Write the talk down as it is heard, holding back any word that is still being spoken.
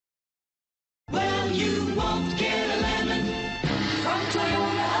you won't get a lemon from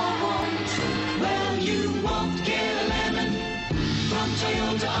Toyota of Orange. Well, you won't get a lemon from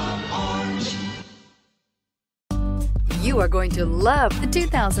Toyota of Orange. You are going to love the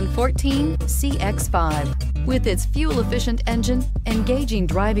 2014 CX-5. With its fuel-efficient engine, engaging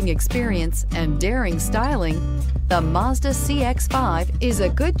driving experience, and daring styling, the Mazda CX-5 is a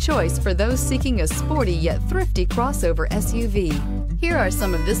good choice for those seeking a sporty yet thrifty crossover SUV. Here are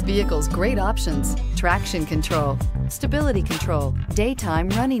some of this vehicle's great options: traction control, stability control, daytime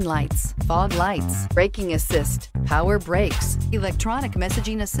running lights, fog lights, braking assist, power brakes, electronic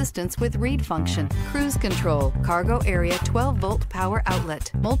messaging assistance with read function, cruise control, cargo area 12-volt power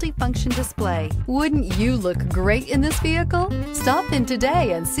outlet, multifunction display. Wouldn't you look great in this vehicle? Stop in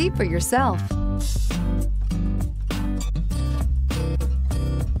today and see for yourself.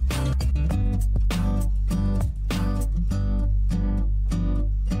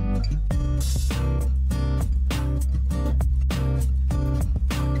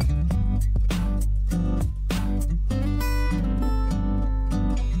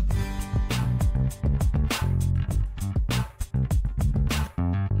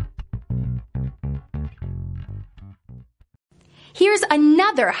 Here's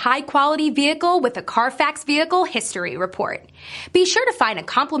another high-quality vehicle with a Carfax Vehicle History Report. Be sure to find a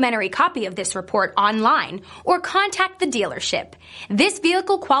complimentary copy of this report online or contact the dealership. This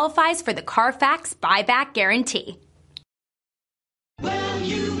vehicle qualifies for the Carfax Buyback Guarantee. Well,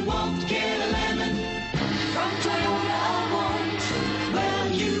 you won't get a lemon from Toyota.